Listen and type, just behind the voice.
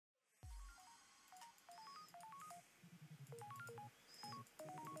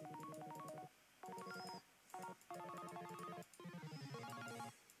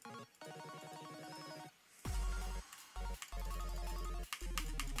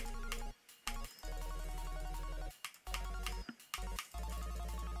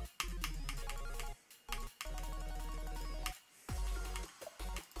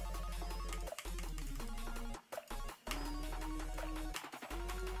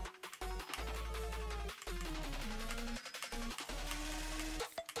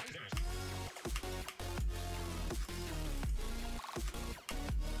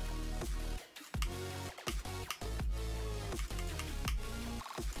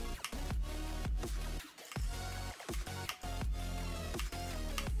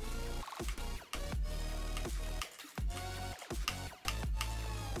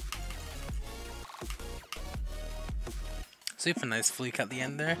Super nice fluke at the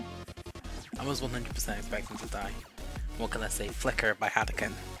end there. I was 100% expecting to die. What can I say? Flicker by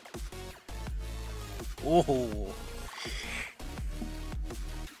Sirhadoken. Oh!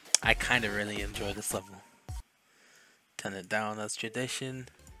 I kinda really enjoy this level. Turn it down as tradition.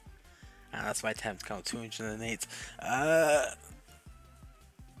 And that's my attempt count 208.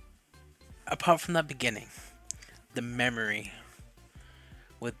 Apart from that beginning, the memory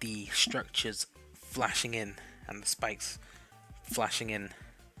with the structures flashing in and the spikes flashing in,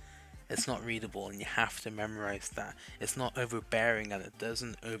 it's not readable and you have to memorize that. It's not overbearing and it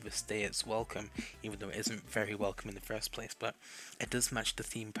doesn't overstay its welcome, even though it isn't very welcome in the first place, but it does match the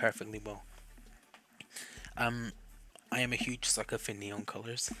theme perfectly well. I am a huge sucker for neon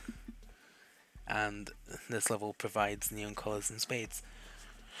colors, and this level provides neon colors in spades.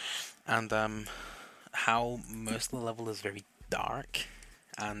 And how most of the level is very dark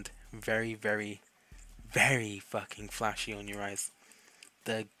and very, very, very fucking flashy on your eyes.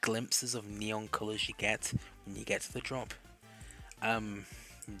 The glimpses of neon colors you get when you get to the drop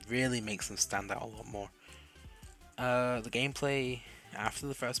really makes them stand out a lot more. The gameplay after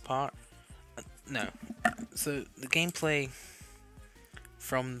the first part, so the gameplay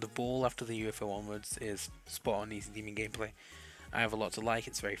from the ball after the UFO onwards is spot on easy demon gameplay. I have a lot to like.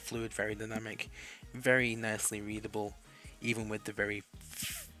 It's very fluid, very dynamic, very nicely readable, even with the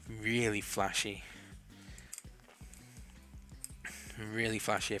really flashy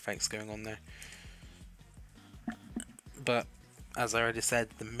effects going on there. But as I already said,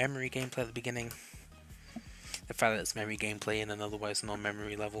 the memory gameplay at the beginning, the fact that it's memory gameplay in an otherwise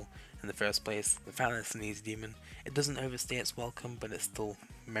non-memory level in the first place, the fact that it's an easy demon, it doesn't overstay its welcome, but it's still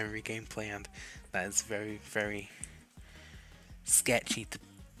memory gameplay, and that is very, very sketchy to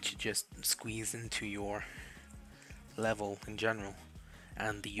just squeeze into your level in general.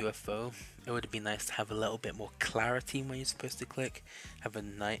 And the UFO, it would be nice to have a little bit more clarity when you're supposed to click, have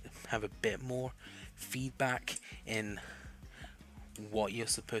a bit more feedback in what you're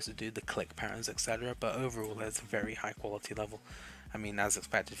supposed to do, the click patterns, etc. But overall, it's a very high quality level. I mean, as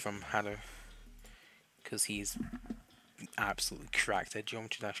expected from Sirhadoken, because he's absolutely cracked at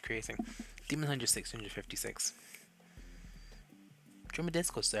geometry dash creating. Demon 106, 256. Join my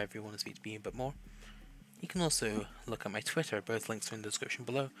Discord server if you want to speak to me a bit more. You can also look at my Twitter, both links are in the description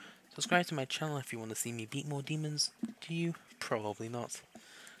below. Subscribe to my channel if you want to see me beat more demons. Do you? Probably not.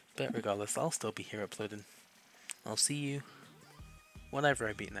 But regardless, I'll still be here uploading. I'll see you whenever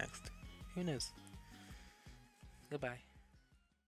I beat next. Who knows? Goodbye.